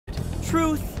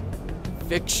Truth?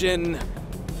 Fiction?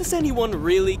 Does anyone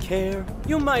really care?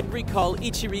 You might recall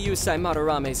Ichiriusai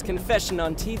Madarame's confession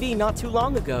on TV not too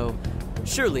long ago.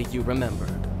 Surely you remember.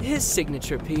 His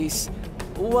signature piece.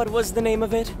 What was the name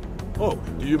of it? Oh,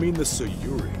 do you mean the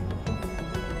Sayuri?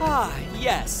 Ah,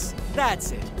 yes,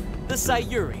 that's it. The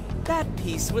Sayuri. That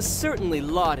piece was certainly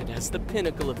lauded as the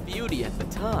pinnacle of beauty at the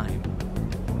time.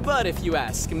 But if you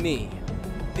ask me,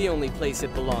 the only place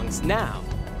it belongs now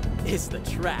is the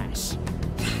trash.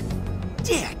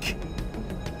 Dick!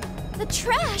 The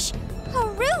trash? How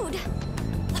rude!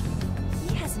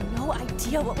 He has no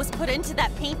idea what was put into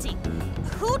that painting.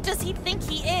 Who does he think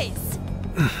he is?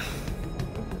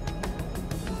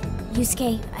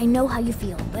 Yusuke, I know how you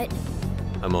feel, but...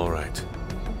 I'm all right.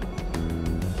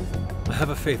 I have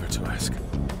a favor to ask.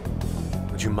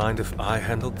 Would you mind if I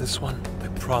handled this one? I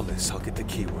promise I'll get the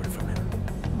keyword from him.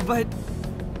 But...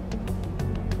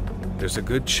 There's a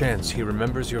good chance he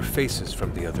remembers your faces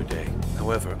from the other day.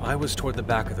 However, I was toward the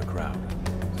back of the crowd,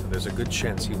 so there's a good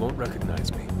chance he won't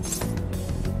recognize me.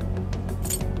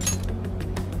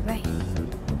 Right.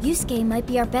 Yusuke might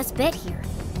be our best bet here.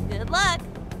 Good luck!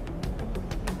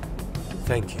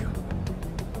 Thank you.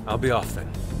 I'll be off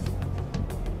then.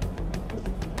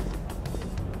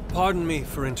 Pardon me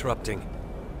for interrupting.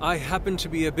 I happen to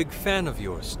be a big fan of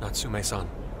yours, Natsume-san.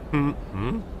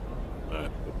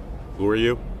 Who are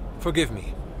you? Forgive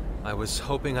me. I was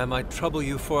hoping I might trouble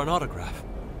you for an autograph.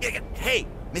 Hey,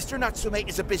 Mr. Natsume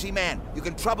is a busy man. You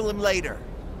can trouble him later.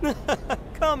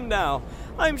 Come now.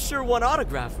 I'm sure one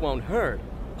autograph won't hurt.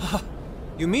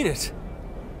 You mean it?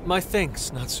 My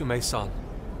thanks, Natsume-san.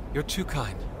 You're too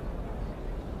kind.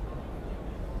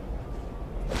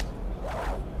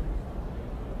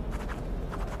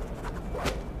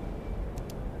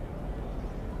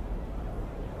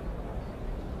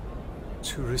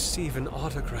 To receive an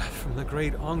autograph from the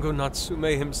great Ongo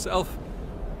Natsume himself,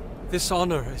 this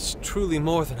honor is truly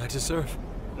more than I deserve.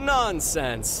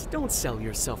 Nonsense. Don't sell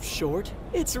yourself short.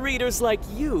 It's readers like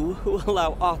you who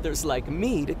allow authors like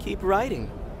me to keep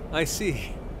writing. I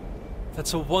see.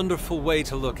 That's a wonderful way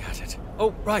to look at it.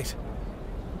 Oh, right.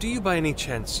 Do you by any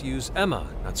chance use Emma,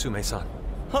 Natsume-san?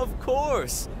 Of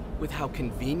course. With how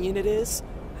convenient it is,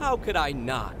 how could I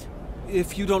not?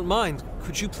 If you don't mind,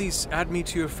 could you please add me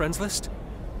to your friends list?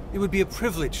 It would be a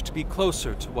privilege to be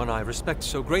closer to one I respect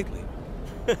so greatly.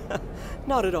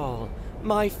 Not at all.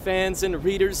 My fans and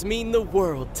readers mean the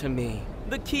world to me.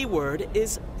 The keyword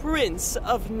is Prince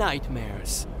of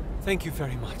Nightmares. Thank you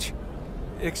very much.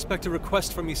 Expect a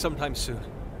request from me sometime soon.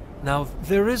 Now,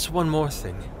 there is one more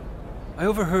thing. I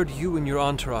overheard you and your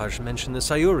entourage mention the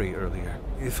Sayuri earlier.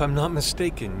 If I'm not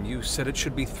mistaken, you said it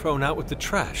should be thrown out with the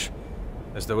trash,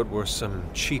 as though it were some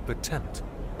cheap attempt.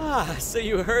 Ah, so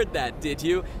you heard that, did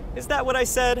you? Is that what I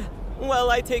said? Well,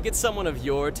 I take it someone of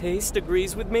your taste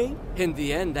agrees with me. In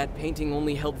the end, that painting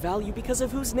only held value because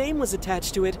of whose name was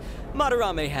attached to it.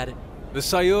 Madarame had it. The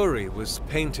Sayuri was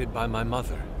painted by my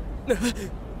mother.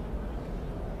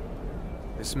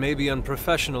 This may be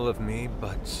unprofessional of me,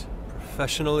 but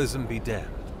professionalism be damned.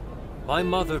 My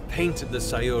mother painted the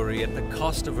Sayuri at the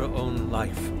cost of her own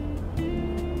life.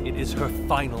 It is her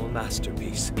final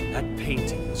masterpiece. That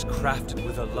painting was crafted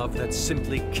with a love that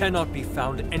simply cannot be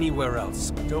found anywhere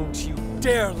else. Don't you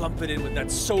dare lump it in with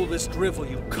that soulless drivel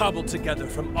you cobbled together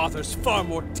from authors far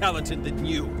more talented than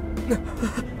you.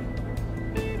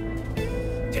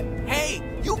 Hey,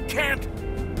 you can't!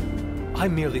 I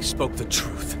merely spoke the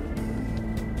truth.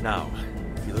 Now,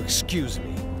 if you'll excuse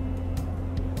me.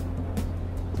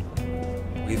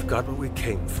 We've got what we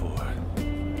came for.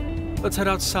 Let's head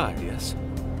outside, yes?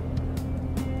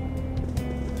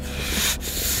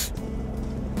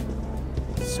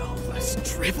 Soulless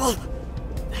drivel?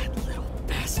 That little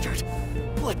bastard.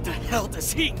 What the hell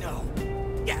does he know?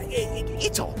 Yeah,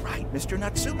 it's all right, Mr.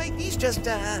 Natsume. He's just,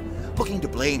 looking to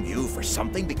blame you for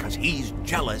something because he's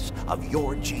jealous of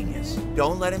your genius.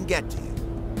 Don't let him get to you.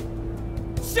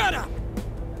 Shut up!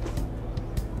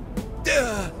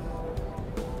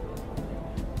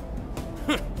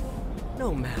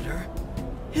 No matter.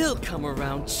 He'll come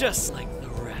around just like the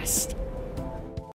rest.